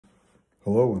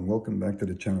Hello and welcome back to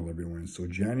the channel, everyone. So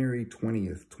January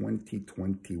 20th,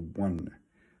 2021,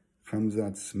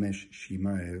 Khamzat Smesh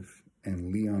Chimaev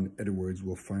and Leon Edwards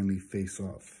will finally face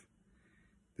off.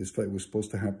 This fight was supposed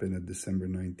to happen on December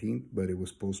 19th, but it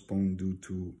was postponed due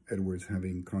to Edwards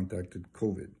having contacted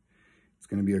COVID. It's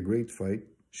going to be a great fight.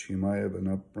 Chimaev, an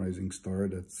uprising star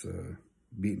that's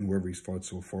beaten whoever he's fought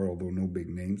so far, although no big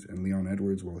names. And Leon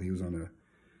Edwards, well, he was on a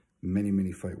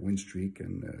many fight win streak,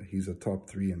 and he's a top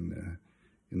three in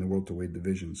the welterweight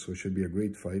division. So it should be a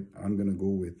great fight. I'm going to go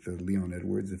with Leon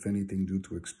Edwards, if anything, due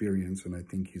to experience. And I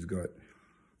think he's got,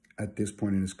 at this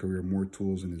point in his career, more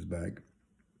tools in his bag.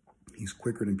 He's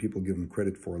quicker than people give him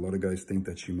credit for. A lot of guys think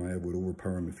that Chimaev would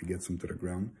overpower him if he gets him to the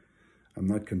ground. I'm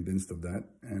not convinced of that.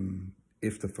 And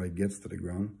if the fight gets to the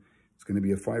ground, it's going to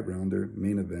be a 5-rounder,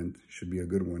 main event. Should be a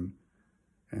good one.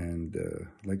 And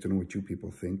I'd like to know what you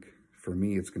people think. For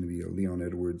me, it's going to be a Leon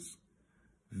Edwards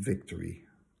victory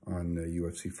on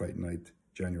UFC Fight Night,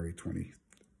 January 20th,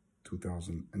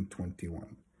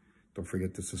 2021. Don't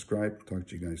forget to subscribe. Talk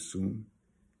to you guys soon.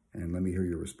 And let me hear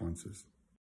your responses.